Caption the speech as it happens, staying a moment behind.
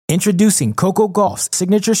Introducing Coco Gauff's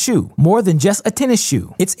signature shoe, more than just a tennis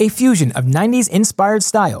shoe. It's a fusion of 90s-inspired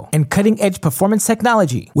style and cutting-edge performance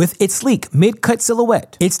technology. With its sleek mid-cut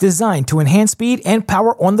silhouette, it's designed to enhance speed and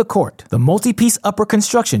power on the court. The multi-piece upper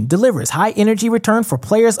construction delivers high-energy return for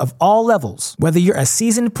players of all levels. Whether you're a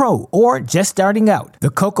seasoned pro or just starting out, the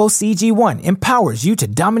Coco CG1 empowers you to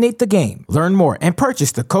dominate the game. Learn more and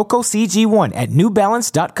purchase the Coco CG1 at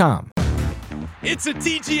NewBalance.com. It's a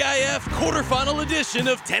TGIF quarterfinal edition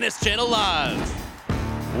of Tennis Channel Live.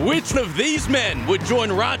 Which of these men would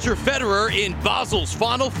join Roger Federer in Basel's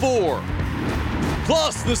Final Four?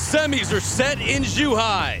 Plus, the semis are set in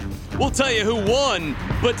Zhuhai. We'll tell you who won,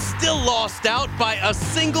 but still lost out by a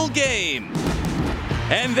single game.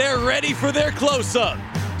 And they're ready for their close-up.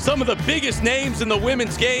 Some of the biggest names in the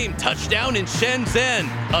women's game touch down in Shenzhen,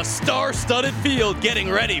 a star-studded field getting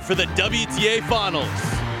ready for the WTA Finals.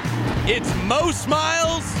 It's Mo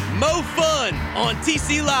Smiles, Mo Fun on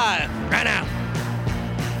TC Live right now.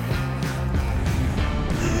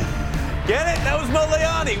 Get it? That was Mo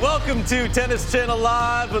Leoni. Welcome to Tennis Channel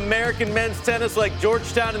Live. American men's tennis like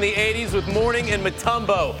Georgetown in the 80s with Morning and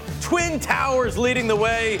Mutombo. Twin Towers leading the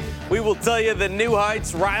way. We will tell you the new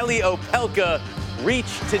heights Reilly Opelka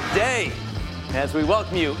reached today. As we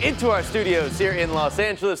welcome you into our studios here in Los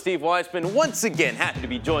Angeles, Steve Weissman once again happy to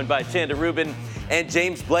be joined by Chanda Rubin and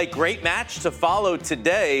James Blake. Great match to follow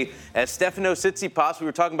today as Stefano Tsitsipas, we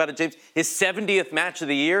were talking about it, James, his 70th match of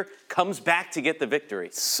the year, comes back to get the victory.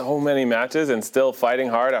 So many matches and still fighting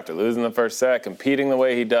hard after losing the first set, competing the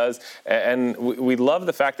way he does. And we love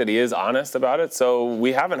the fact that he is honest about it. So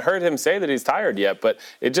we haven't heard him say that he's tired yet, but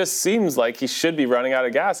it just seems like he should be running out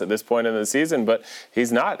of gas at this point in the season, but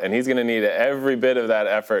he's not. And he's going to need every bit of that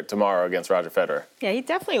effort tomorrow against Roger Federer. Yeah, he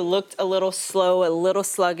definitely looked a little slow, a little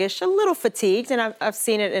sluggish, a little fatigued. And I've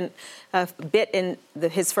seen it in a bit in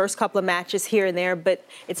his first couple of matches here and there, but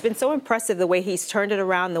it's been so impressive the way he's turned it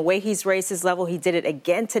around, the way he's raised his level. He did it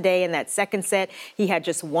again today in that second set. He had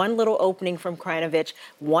just one little opening from Krajinovic,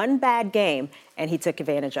 one bad game, and he took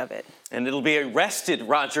advantage of it. And it'll be a rested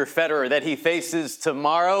Roger Federer that he faces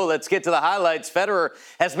tomorrow. Let's get to the highlights. Federer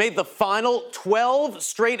has made the final 12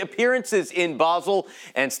 straight appearances in Basel,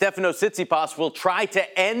 and Stefano Tsitsipas will try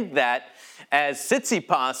to end that as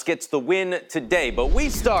Tsitsipas gets the win today. But we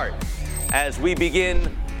start as we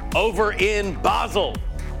begin over in Basel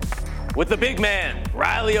with the big man,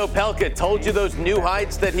 Reilly Opelka. Told you those new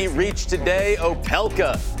heights that he reached today.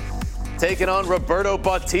 Opelka taking on Roberto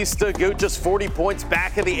Bautista Agut, just 40 points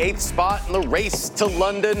back in the 8th spot in the race to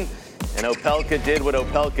London. And Opelka did what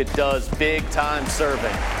Opelka does, big-time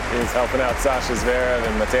serving. He's helping out Sasha Zverev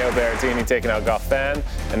and Matteo Berrettini, taking out Goffin,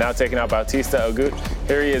 and now taking out Bautista Agut.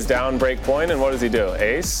 Here he is down break point, and what does he do?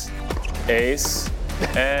 Ace, ace,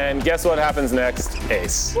 and guess what happens next?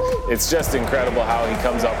 Ace. It's just incredible how he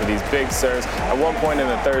comes up with these big serves. At one point in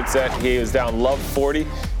the third set, he was down love 40,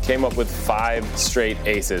 came up with 5 straight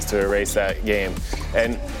aces to erase that game.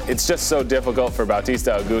 And it's just so difficult for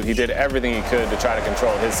Bautista Agut. He did everything he could to try to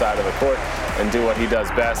control his side of the court and do what he does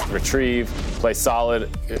best, retrieve, play solid,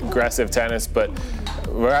 aggressive tennis. But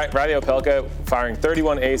Reilly Opelka firing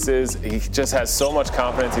 31 aces. He just has so much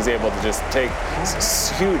confidence. He's able to just take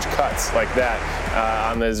huge cuts like that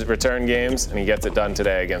on his return games, and he gets it done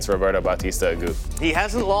today against Roberto Bautista Agut. He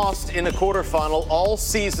hasn't lost in a quarterfinal all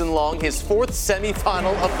season long. His 4th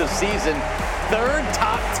semifinal of the season, 3rd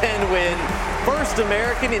top 10 win, 1st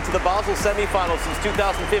American into the Basel semifinal since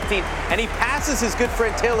 2015, and he passes his good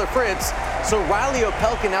friend Taylor Fritz. So Reilly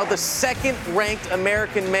Opelka now the 2nd-ranked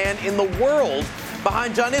American man in the world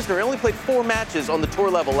behind John Isner. He only played 4 matches on the tour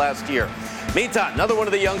level last year. Meantime, another one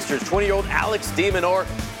of the youngsters, 20-year-old Alex de Minaur,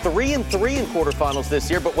 3-3 in quarterfinals this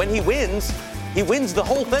year, but when he wins the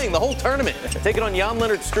whole thing, the whole tournament. Taking on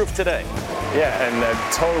Jan-Lennard Struff today. Yeah, and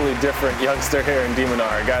a totally different youngster here in de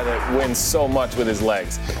Minaur, a guy that wins so much with his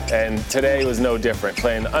legs. And today was no different,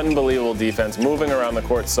 playing unbelievable defense, moving around the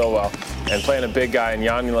court so well, and playing a big guy in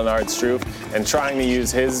Jan-Lennard Struff, and trying to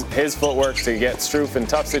use his footwork to get Struff in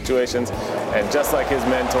tough situations. And just like his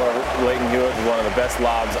mentor, Leighton Hewitt, was one of the best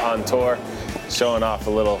lobs on tour, showing off a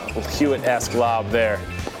little Hewitt-esque lob there.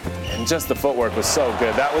 And just the footwork was so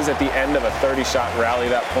good. That was at the end of a 30-shot rally,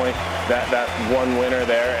 that point, that one winner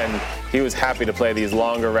there, and he was happy to play these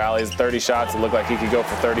longer rallies, 30 shots. It looked like he could go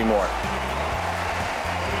for 30 more.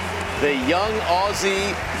 The young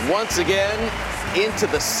Aussie, once again, into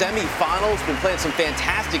the semifinals. Been playing some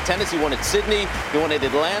fantastic tennis. He won at Sydney, he won at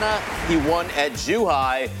Atlanta, he won at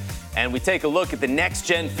Zhuhai. And we take a look at the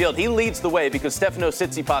next-gen field. He leads the way because Stefano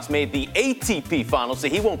Tsitsipas made the ATP final, so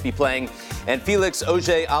he won't be playing. And Felix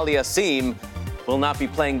Auger-Aliassime will not be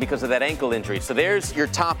playing because of that ankle injury. So there's your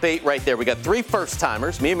top 8 right there. We got 3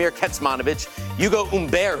 first-timers, Miomir Kecmanovic, Hugo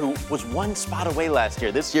Humbert, who was 1 spot away last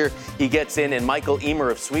year. This year he gets in, and Michael Emer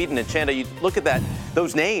of Sweden. And Chanda, you look at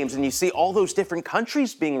those names, and you see all those different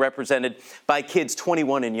countries being represented by kids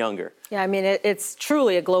 21 and younger. Yeah, I mean, it's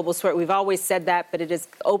truly a global sport. We've always said that, but it is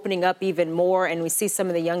opening up even more. And we see some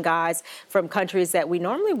of the young guys from countries that we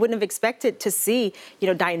normally wouldn't have expected to see,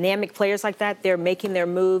 dynamic players like that. They're making their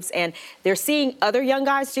moves, and they're seeing other young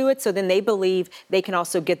guys do it. So then they believe they can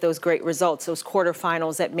also get those great results, those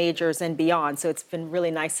quarterfinals at majors and beyond. So it's been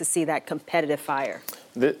really nice to see that competitive fire.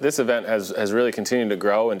 This event has really continued to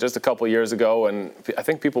grow, and just a couple years ago, and I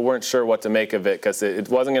think people weren't sure what to make of it because it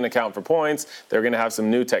wasn't going to count for points. They were going to have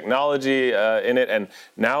some new technology in it, and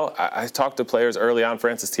now I talked to players early on,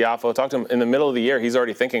 Francis Tiafoe, talked to him in the middle of the year. He's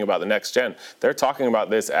already thinking about the next gen. They're talking about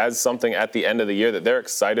this as something at the end of the year that they're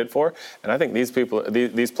excited for, and I think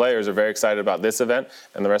these players are very excited about this event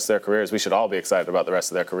and the rest of their careers. We should all be excited about the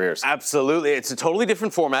rest of their careers. Absolutely. It's a totally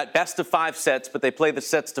different format, best of 5 sets, but they play the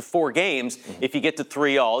sets to 4 games. If you get to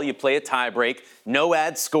 3-all, you play a tiebreak, no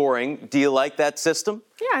ad scoring. Do you like that system?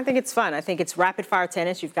 Yeah, I think it's fun. I think it's rapid fire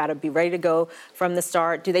tennis. You've got to be ready to go from the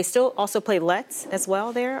start. Do they still also play Let's as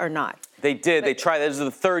well there or not? They did. They tried. This is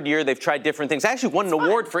the 3rd year they've tried different things. They actually won an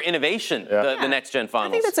award for innovation, the Next Gen Finals.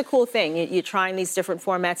 I think that's a cool thing. You're trying these different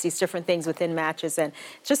formats, these different things within matches, and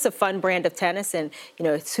it's just a fun brand of tennis. And,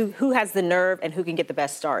 it's who has the nerve and who can get the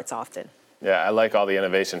best starts often. Yeah, I like all the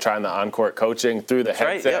innovation, trying the on-court coaching through the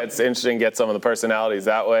headset. Right, It's interesting, get some of the personalities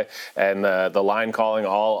that way. And the line calling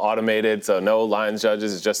all automated, so no lines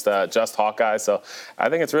judges, it's just Hawkeye. So I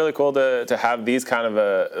think it's really cool to have these kind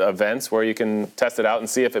of events where you can test it out and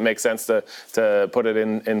see if it makes sense to put it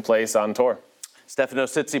in place on tour.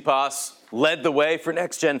 Stefanos Tsitsipas led the way for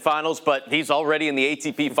Next Gen Finals, but he's already in the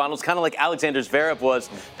ATP Finals, kind of like Alexander Zverev was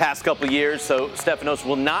past couple of years. So Stefanos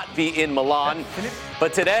will not be in Milan.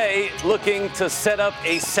 But today, looking to set up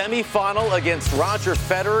a semifinal against Roger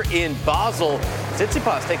Federer in Basel.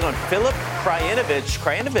 Tsitsipas taking on Filip Krajinovic.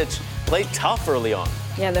 Krajinovic played tough early on.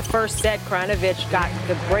 Yeah, in the first set, Krajinovic got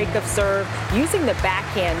the break of serve using the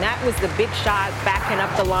backhand. That was the big shot, backing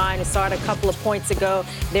up the line. We saw it a couple of points ago.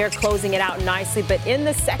 They're closing it out nicely. But in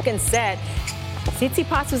the second set,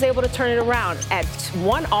 Tsitsipas was able to turn it around. At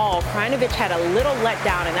 1-all, Krajinovic had a little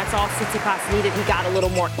letdown, and that's all Tsitsipas needed. He got a little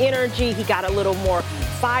more energy. He got a little more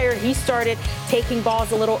fire. He started taking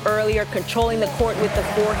balls a little earlier, controlling the court with the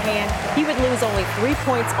forehand. He would lose only 3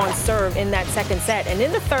 points on serve in that second set. And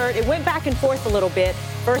in the third, it went back and forth a little bit.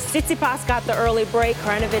 First, Tsitsipas got the early break.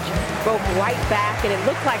 Krajinovic broke right back, and it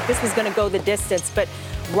looked like this was going to go the distance. But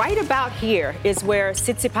right about here is where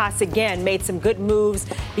Tsitsipas again made some good moves,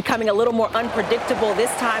 becoming a little more unpredictable,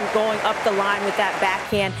 this time going up the line with that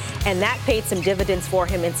backhand, and that paid some dividends for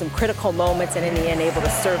him in some critical moments, and in the end able to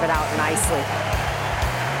serve it out nicely.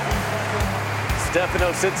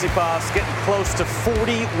 Stefanos Tsitsipas getting close to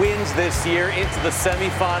 40 wins this year into the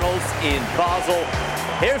semifinals in Basel.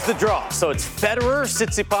 Here's the draw. So it's Federer,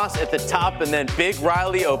 Tsitsipas at the top, and then Big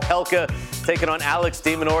Riley Opelka taking on Alex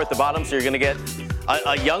de Minaur at the bottom. So you're going to get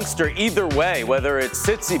a youngster either way, whether it's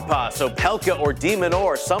Tsitsipas, Opelka, or de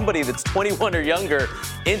Minaur, somebody that's 21 or younger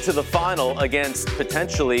into the final against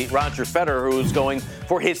potentially Roger Federer, who's going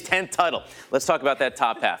for his 10th title. Let's talk about that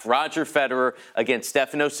top half. Roger Federer against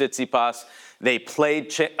Stefanos Tsitsipas. They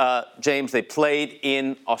played, James, they played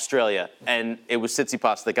in Australia, and it was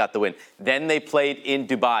Tsitsipas that got the win. Then they played in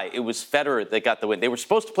Dubai. It was Federer that got the win. They were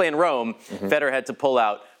supposed to play in Rome. Federer had to pull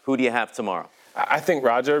out. Who do you have tomorrow? I think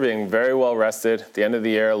Roger being very well rested at the end of the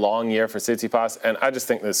year, long year for Tsitsipas, and I just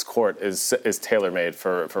think this court is tailor-made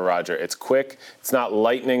for Roger. It's quick, it's not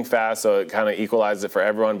lightning fast, so it kind of equalizes it for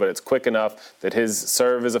everyone, but it's quick enough that his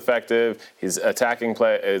serve is effective, his attacking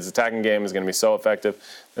game is going to be so effective.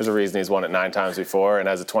 There's a reason he's won it 9 times before and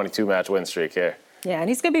has a 22-match win streak here. Yeah, and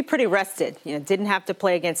he's going to be pretty rested. Didn't have to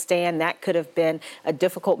play against Stan. That could have been a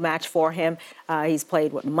difficult match for him. He's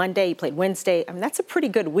played Monday, he played Wednesday. I mean, that's a pretty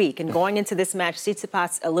good week. And going into this match,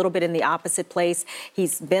 Tsitsipas a little bit in the opposite place.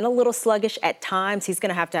 He's been a little sluggish at times. He's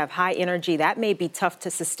going to have high energy. That may be tough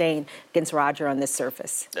to sustain against Roger on this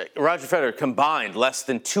surface. Roger Federer combined less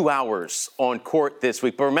than 2 hours on court this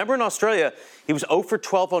week. But remember, in Australia, he was 0 for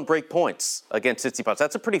 12 on break points against Tsitsipas.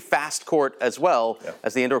 That's a pretty fast court as well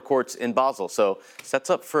as the indoor courts in Basel. So sets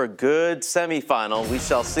up for a good semifinal. We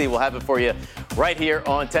shall see. We'll have it for you right here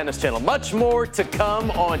on Tennis Channel. Much more to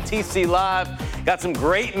come on TC Live. Got some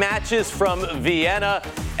great matches from Vienna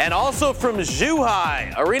and also from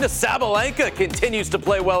Zhuhai. Aryna Sabalenka continues to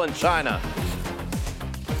play well in China.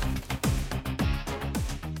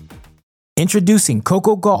 Introducing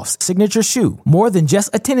Coco Gauff's signature shoe. More than just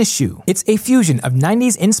a tennis shoe, it's a fusion of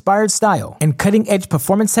 90s-inspired style and cutting-edge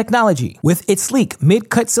performance technology. With its sleek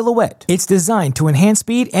mid-cut silhouette, it's designed to enhance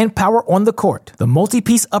speed and power on the court. The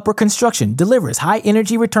multi-piece upper construction delivers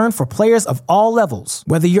high-energy return for players of all levels.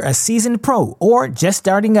 Whether you're a seasoned pro or just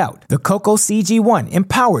starting out, the Coco CG1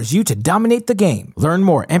 empowers you to dominate the game. Learn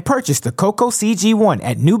more and purchase the Coco CG1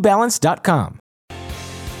 at NewBalance.com.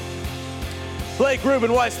 Blake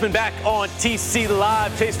Rubin Weissman back on TC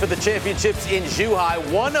Live. Chase for the championships in Zhuhai.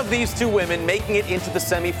 One of these two women making it into the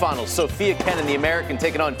semifinals. Sofia Kenin, the American,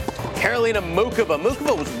 taking on Karolina Muchova.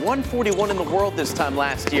 Muchova was 141 in the world this time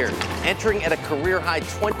last year, entering at a career-high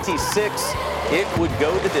 26. It would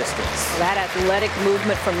go the distance. That athletic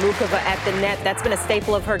movement from Muchova at the net, that's been a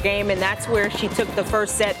staple of her game, and that's where she took the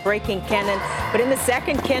first set, breaking Kenin. But in the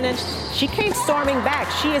second, Kenin, she came storming back.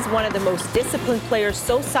 She is one of the most disciplined players,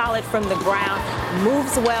 so solid from the ground,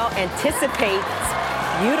 moves well, anticipates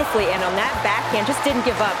beautifully, and on that backhand just didn't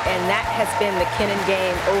give up, and that has been the Kenin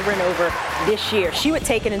game over and over this year. She would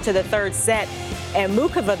take it into the third set, and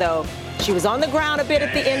Muchova, though, she was on the ground a bit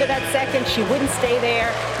at the end of that second. She wouldn't stay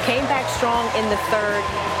there, came back strong in the third,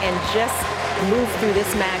 and just moved through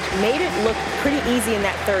this match. Made it look pretty easy in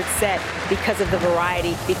that third set because of the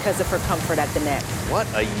variety, because of her comfort at the net. What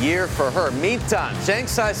a year for her. Meantime, Zhang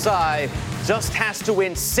Saisai just has to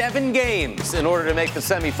win 7 games in order to make the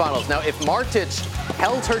semifinals. Now, if Martic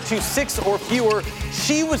held her to 6 or fewer,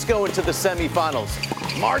 she was going to the semifinals.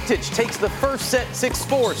 Martic takes the first set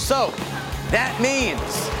 6-4, so that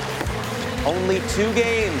means only 2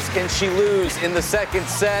 games can she lose in the second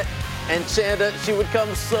set. And Chanda, she would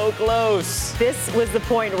come so close. This was the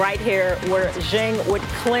point right here where Zhang would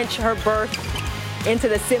clinch her berth into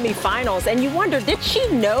the semifinals. And you wonder, did she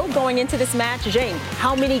know going into this match, Zhang,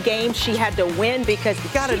 how many games she had to win? Because you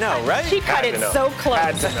gotta know, right? She cut it so close.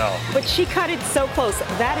 Had to know. But she cut it so close.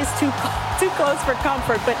 That is too close for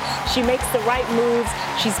comfort. But she makes the right moves.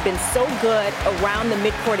 She's been so good around the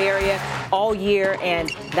midcourt area all year, and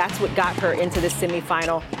that's what got her into the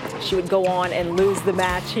semifinal. She would go on and lose the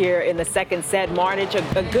match here in the second set. Martic,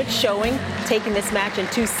 a good showing, taking this match in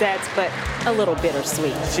 2 sets, but a little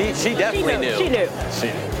bittersweet. She definitely knew. She knew.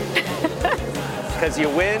 Because you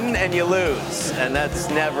win and you lose, and that's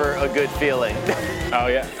never a good feeling. Oh,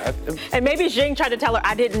 yeah. And maybe Zhang tried to tell her,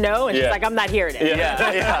 I didn't know, and she's like, I'm not hearing it.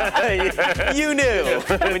 Yeah. You knew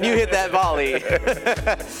when you hit that volley.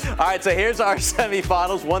 All right, so here's our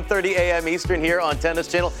semifinals, 1:30 a.m. Eastern here on Tennis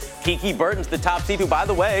Channel. Kiki Burton's the top seed, who, by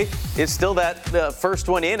the way, is still that first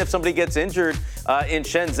one in if somebody gets injured in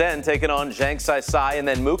Shenzhen, taking on Zhang Saisai, and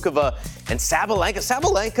then Muchova and Sabalenka.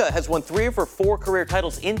 Sabalenka has won 3 of her 4 career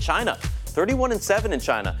titles in China. 31-7 in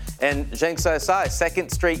China. And Zhang Saisai, second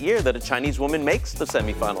straight year that a Chinese woman makes the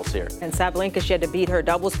semifinals here. And Sabalenka, she had to beat her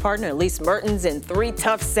doubles partner, Elise Mertens, in 3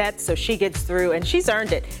 tough sets, so she gets through. And she's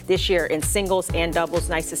earned it this year in singles and doubles.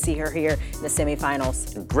 Nice to see her here in the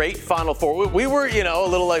semifinals. Great Final Four. We were, a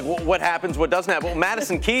little like, what happens, what doesn't happen. Well,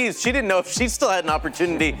 Madison Keys, she didn't know if she still had an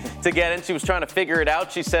opportunity to get in. She was trying to figure it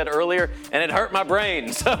out, she said earlier, and it hurt my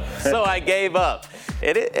brain, so I gave up.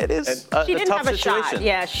 It is a tough situation. She didn't have a shot.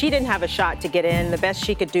 Yeah, she didn't have a shot to get in. The best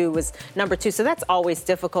she could do was number 2. So that's always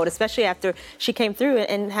difficult, especially after she came through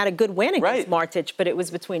and had a good win against Martic. But it was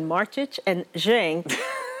between Martic and Zhang.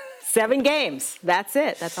 7 games. That's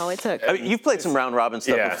it. That's all it took. I mean, you've played some round robin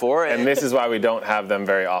stuff before. And this is why we don't have them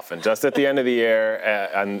very often. Just at the end of the year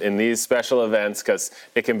and in these special events, because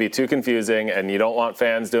it can be too confusing and you don't want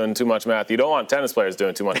fans doing too much math. You don't want tennis players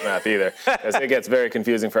doing too much math either, because it gets very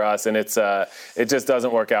confusing for us. And it just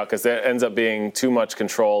doesn't work out because there ends up being too much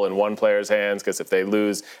control in one player's hands, because if they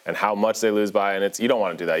lose and how much they lose by, and you don't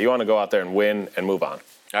want to do that. You want to go out there and win and move on.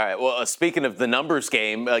 All right, well, speaking of the numbers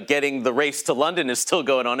game, getting the race to London is still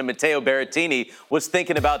going on, and Matteo Berrettini was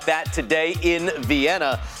thinking about that today in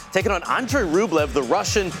Vienna, taking on Andrei Rublev, the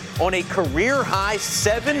Russian, on a career-high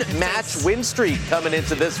 7-match win streak coming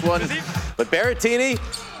into this one. But Berrettini,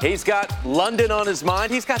 he's got London on his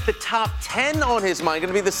mind. He's got the top 10 on his mind.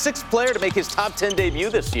 Going to be the 6th player to make his top 10 debut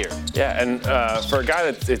this year. Yeah, and for a guy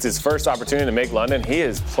that it's his first opportunity to make London, he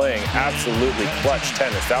is playing absolutely clutch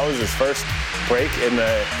tennis. That was his first break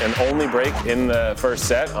and only break in the first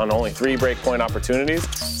set on only 3 break point opportunities.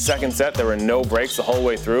 Second set, there were no breaks the whole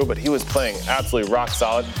way through, but he was playing absolutely rock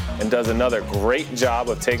solid and does another great job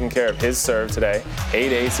of taking care of his serve today.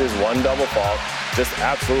 8 aces, 1 double fault, just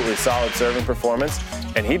absolutely solid serving performance.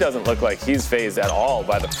 And he doesn't look like he's fazed at all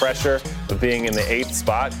by the pressure of being in the 8th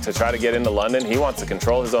spot to try to get into London. He wants to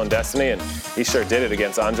control his own destiny, and he sure did it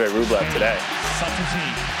against Andrei Rublev today.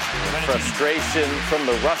 frustration from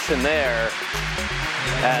the Russian there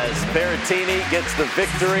as Berrettini gets the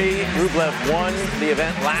victory. Rublev won the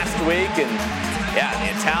event last week, and yeah, the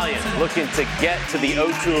Italian looking to get to the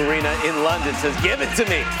O2 Arena in London says, give it to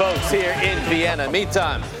me, folks, here in Vienna.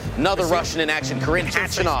 Meantime, another Russian in action, Karen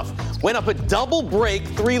Khachanov, went up a double break,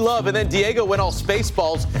 3-love, and then Diego went all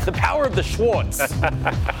Spaceballs. The power of the Schwartz. Too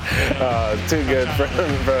good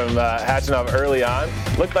from Khachanov early on.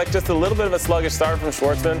 Looked like just a little bit of a sluggish start from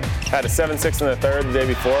Schwartzman. Had a 7-6 in the third the day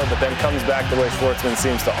before, but then comes back the way Schwartzman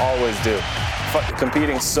seems to always do.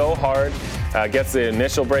 Competing so hard, gets the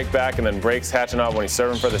initial break back and then breaks Khachanov when he's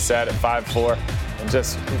serving for the set at 5-4. And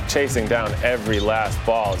just chasing down every last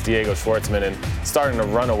ball is Diego Schwartzman and starting to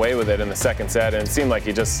run away with it in the second set. And it seemed like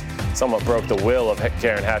he just somewhat broke the will of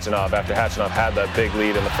Karen Khachanov after Khachanov had that big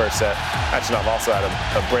lead in the first set. Khachanov also had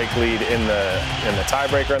a break lead in the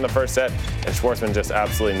tiebreaker in the first set, and Schwartzman just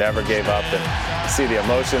absolutely never gave up. And you see the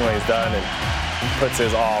emotion when he's done and puts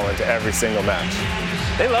his all into every single match.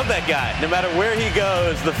 They love that guy. No matter where he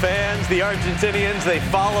goes, the fans, the Argentinians, they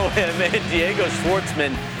follow him. And Diego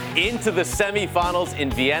Schwartzman into the semifinals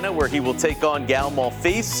in Vienna, where he will take on Gael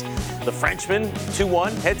Monfils, the Frenchman,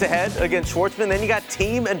 2-1 head-to-head against Schwartzman. Then you got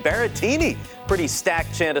Thiem and Berrettini. Pretty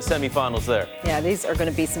stacked chant of semifinals there. Yeah, these are going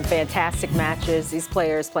to be some fantastic matches. These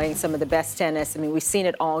players playing some of the best tennis. I mean, we've seen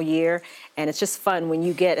it all year, and it's just fun when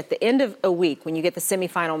you get, at the end of a week, when you get the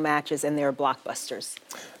semifinal matches and they're blockbusters.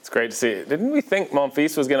 It's great to see. Didn't we think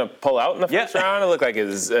Monfils was going to pull out in the first round? It looked like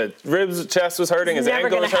his ribs, chest was hurting, his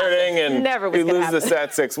ankle was hurting, and he loses the set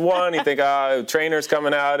 6-1. You think, trainer's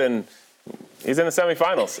coming out, and he's in the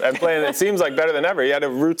semifinals and playing, it seems like, better than ever. He had a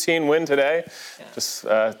routine win today. Just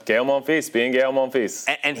Gael Monfils being Gael Monfils.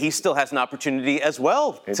 And he still has an opportunity as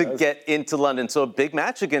well to get into London. So a big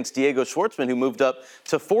match against Diego Schwartzman, who moved up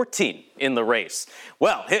to 14 in the race.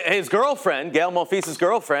 Well, his girlfriend, Gael Monfils'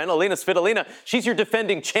 girlfriend, Alina Svitolina, she's your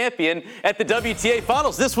defending champion at the WTA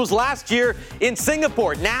Finals. This was last year in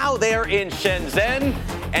Singapore. Now they're in Shenzhen,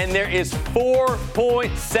 and there is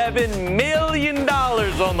 $4.7 million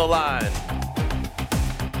on the line.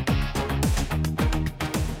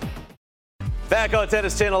 Back on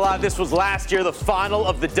Tennis Channel Live, this was last year, the final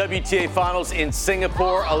of the WTA Finals in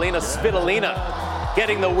Singapore. Alina Svitolina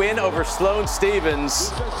getting the win over Sloane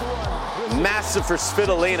Stephens. Massive for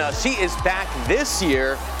Svitolina. She is back this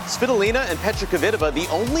year. Svitolina and Petra Kvitova, the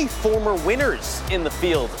only former winners in the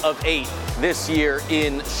field of 8 this year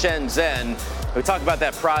in Shenzhen. We talk about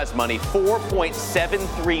that prize money,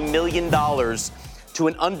 $4.73 million to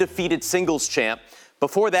an undefeated singles champ.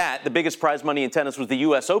 Before that, the biggest prize money in tennis was the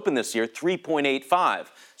U.S. Open this year, $3.85.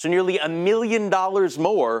 So nearly $1 million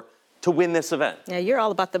more to win this event. Yeah, you're all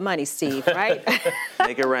about the money, Steve, right?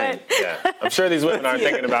 Make it rain. Yeah, I'm sure these women aren't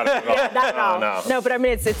thinking about it at all. Not at all. No, but I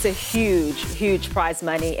mean, it's a huge prize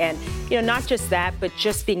money. And, not just that, but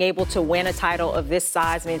just being able to win a title of this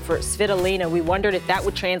size. I mean, for Svitolina, we wondered if that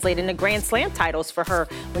would translate into Grand Slam titles for her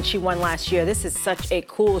when she won last year. This is such a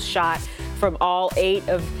cool shot from all 8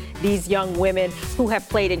 of these young women who have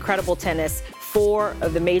played incredible tennis. 4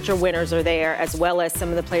 of the major winners are there, as well as some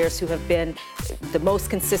of the players who have been the most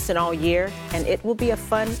consistent all year. And it will be a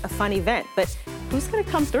fun event. But who's going to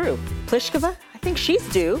come through? Pliskova? I think she's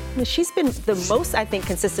due. I mean, she's been the most,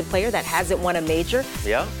 consistent player that hasn't won a major.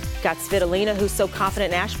 Yeah. Got Svitolina, who's so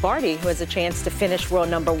confident, and Ash Barty, who has a chance to finish world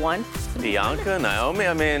number 1. Bianca, Naomi,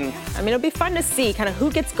 I mean, it'll be fun to see kind of who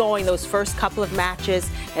gets going those first couple of matches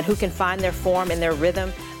and who can find their form and their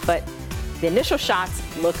rhythm. But the initial shots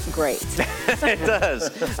look great. It does.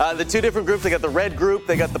 The 2 different groups, they got the red group,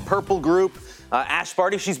 they got the purple group. Ash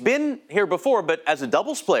Barty, she's been here before, but as a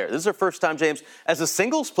doubles player. This is her first time, James, as a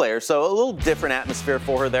singles player, so a little different atmosphere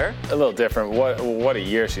for her there. A little different. What a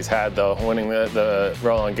year she's had, though, winning the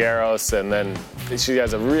Roland Garros, and then she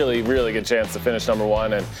has a really, really good chance to finish number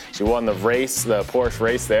 1, and she won the race, the Porsche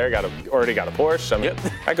race there, already got a Porsche. I mean,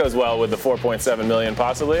 that goes well with the $4.7 million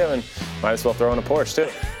possibly. I mean, might as well throw in a Porsche,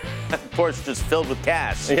 too. Porsche just filled with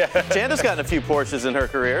cash. Yeah. Janda's gotten a few Porsches in her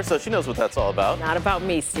career, so she knows what that's all about. Not about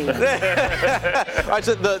me, Steve. All right,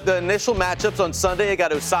 so the initial matchups on Sunday, I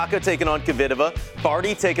got Osaka taking on Kvitova,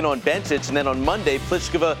 Barty taking on Bencic, and then on Monday,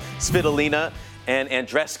 Pliskova, Svitolina, and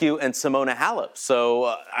Andreescu and Simona Halep.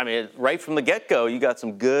 So, right from the get-go, you got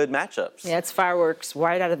some good matchups. Yeah, it's fireworks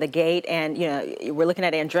right out of the gate. And, we're looking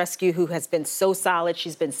at Andreescu, who has been so solid.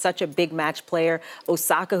 She's been such a big match player.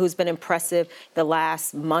 Osaka, who's been impressive the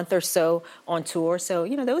last month or so on tour. So,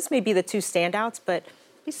 those may be the 2 standouts, but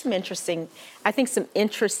be some interesting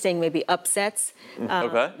maybe upsets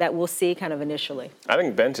that we'll see kind of initially. I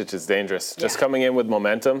think Bencic is dangerous. Just coming in with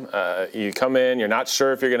momentum. You come in, you're not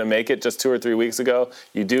sure if you're going to make it just 2 or 3 weeks ago.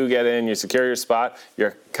 You do get in, you secure your spot.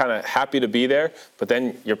 You're kind of happy to be there, but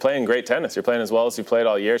then you're playing great tennis. You're playing as well as you played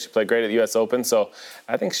all year. She played great at the U.S. Open. So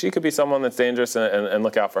I think she could be someone that's dangerous, and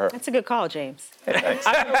look out for her. That's a good call, James. Hey, thanks.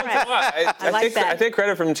 I like that. I take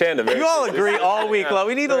credit from Chanda. You all agree all week long.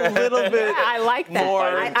 We need a little bit I like that. more.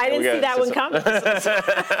 I didn't see that one coming.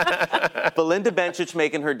 Belinda Bencic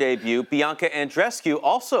making her debut. Bianca Andreescu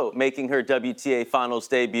also making her WTA Finals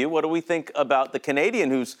debut. What do we think about the Canadian,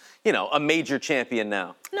 who's, a major champion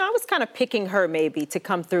now? No, I was kind of picking her maybe to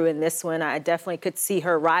come through in this one. I definitely could see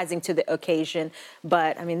her rising to the occasion.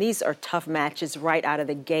 But, these are tough matches right out of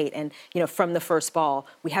the gate. And, from the first ball,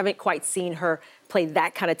 we haven't quite seen her play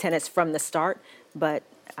that kind of tennis from the start. But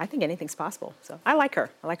I think anything's possible. So I like her.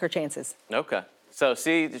 I like her chances. Okay. So,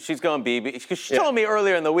 see, she's going BB. Because she told me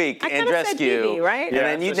earlier in the week, I kind of said Andreescu. BB, right?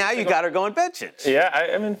 And then now you got her going Bencic.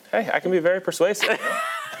 Yeah, hey, I can be very persuasive.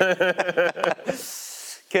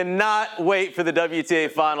 Cannot wait for the WTA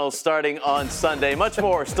Finals starting on Sunday. Much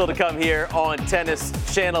more still to come here on Tennis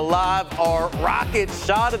Channel Live. Our rocket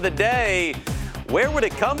shot of the day. Where would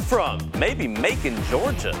it come from? Maybe Macon,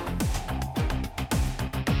 Georgia.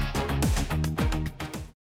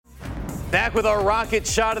 Back with our rocket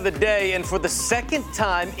shot of the day, and for the second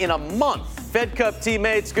time in a month, Fed Cup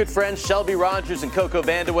teammates, good friends Shelby Rogers and Coco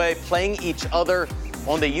Vandeweghe playing each other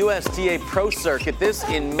on the USTA Pro Circuit. This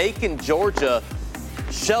in Macon, Georgia.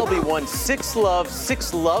 Shelby won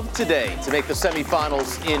 6-love today to make the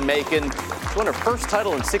semifinals in Macon. She won her first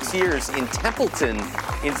title in 6 years in Templeton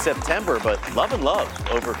in September, but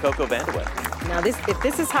love over Coco Vandeweghe. Now, if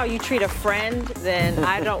this is how you treat a friend, then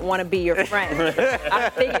I don't want to be your friend.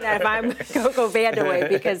 I'm thinking that if I'm Coco Vandeweghe,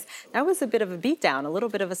 because that was a bit of a beatdown, a little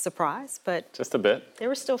bit of a surprise, but just a bit. They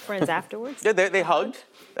were still friends afterwards. Yeah, they hugged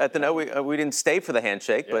at the note. We didn't stay for the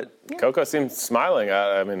handshake, but Coco seems smiling.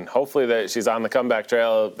 Hopefully that she's on the comeback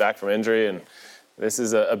trail back from injury, and this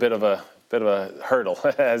is a bit of a hurdle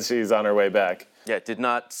as she's on her way back. Yeah, did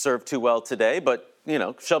not serve too well today, but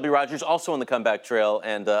Shelby Rogers also on the comeback trail,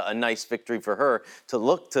 and a nice victory for her to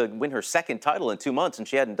look to win her second title in 2 months, and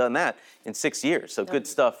she hadn't done that in 6 years. So good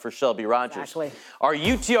stuff for Shelby Rogers. Exactly. Our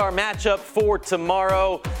UTR matchup for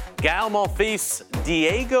tomorrow, Gael Monfils,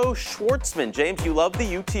 Diego Schwartzman. James, you love the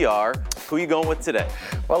UTR. Who are you going with today?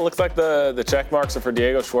 Well, it looks like the check marks are for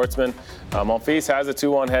Diego Schwartzman. Monfils has a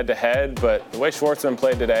 2-1 head-to-head, but the way Schwartzman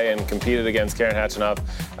played today and competed against Karen Khachanov,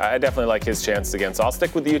 I definitely like his chances against. So I'll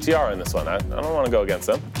stick with the UTR in this one. I don't want to go against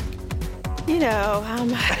them.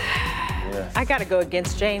 I got to go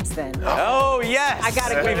against James then. Oh, yes.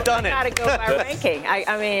 We've done it. I got to go by ranking.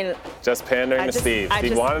 Just pandering to Steve.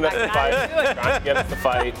 Steve wanted us to fight. Trying to get us to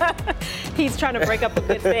fight. He's trying to break up a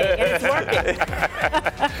good thing, and it's working.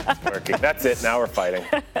 It's working. That's it. Now we're fighting.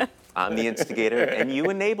 I'm the instigator, and you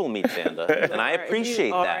enable me, Chanda, and I appreciate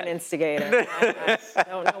you are that. An instigator. I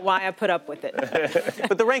don't know why I put up with it.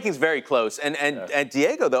 But the ranking's very close, and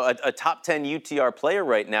Diego, though, a top 10 UTR player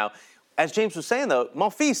right now. As James was saying, though,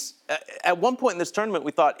 Monfils, at one point in this tournament,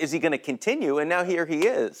 we thought, is he going to continue? And now here he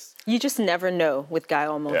is. You just never know with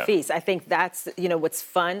Gael Monfils. Yeah. I think that's, what's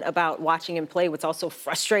fun about watching him play, what's also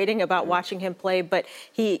frustrating about watching him play. But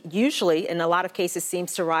he usually, in a lot of cases,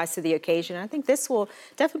 seems to rise to the occasion. I think this will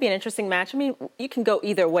definitely be an interesting match. You can go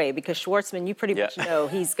either way because Schwartzman, you pretty much know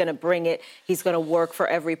he's going to bring it. He's going to work for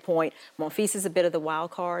every point. Monfils is a bit of the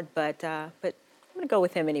wild card, but I'm going to go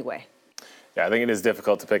with him anyway. Yeah, I think it is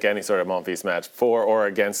difficult to pick any sort of Monfils match for or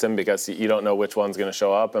against him because you don't know which one's going to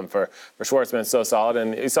show up. And for Schwartzman, it's so solid.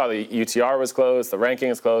 And you saw the UTR was close, the ranking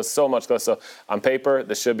is close, so much close. So on paper,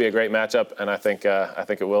 this should be a great matchup, and I think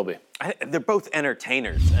it will be. They're both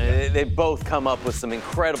entertainers. They both come up with some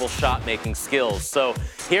incredible shot-making skills. So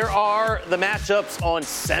here are the matchups on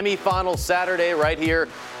semifinal Saturday right here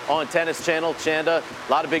on Tennis Channel. Chanda,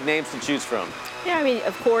 a lot of big names to choose from. Yeah,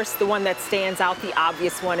 of course, the one that stands out, the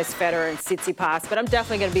obvious one is Federer and Tsitsipas, but I'm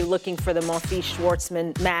definitely going to be looking for the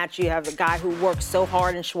Monfils-Schwartzman match. You have a guy who works so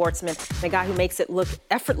hard in Schwartzman, and a guy who makes it look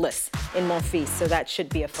effortless in Monfils, so that should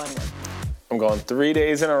be a fun one. I'm going 3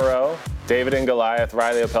 days in a row. David and Goliath.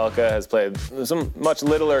 Riley Opelka has played some much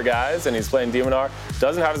littler guys, and he's playing de Minaur.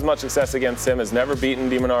 Doesn't have as much success against him, has never beaten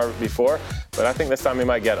de Minaur before, but I think this time he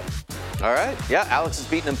might get him. All right. Yeah, Alex has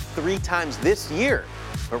beaten him 3 times this year.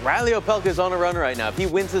 But Riley Opelka is on a run right now. If he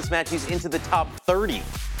wins this match, he's into the top 30.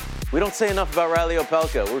 We don't say enough about Riley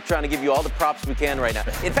Opelka. We're trying to give you all the props we can right now.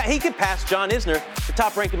 In fact, he could pass John Isner, the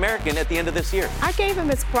top-ranked American, at the end of this year. I gave him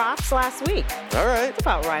his props last week. All right. It's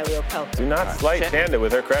about Riley Opelka. Do not slight Chanda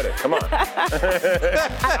with her credit. Come on.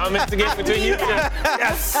 I'll miss the game between you two.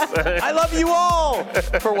 Yes. I love you all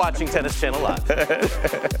for watching Tennis Channel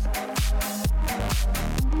Live.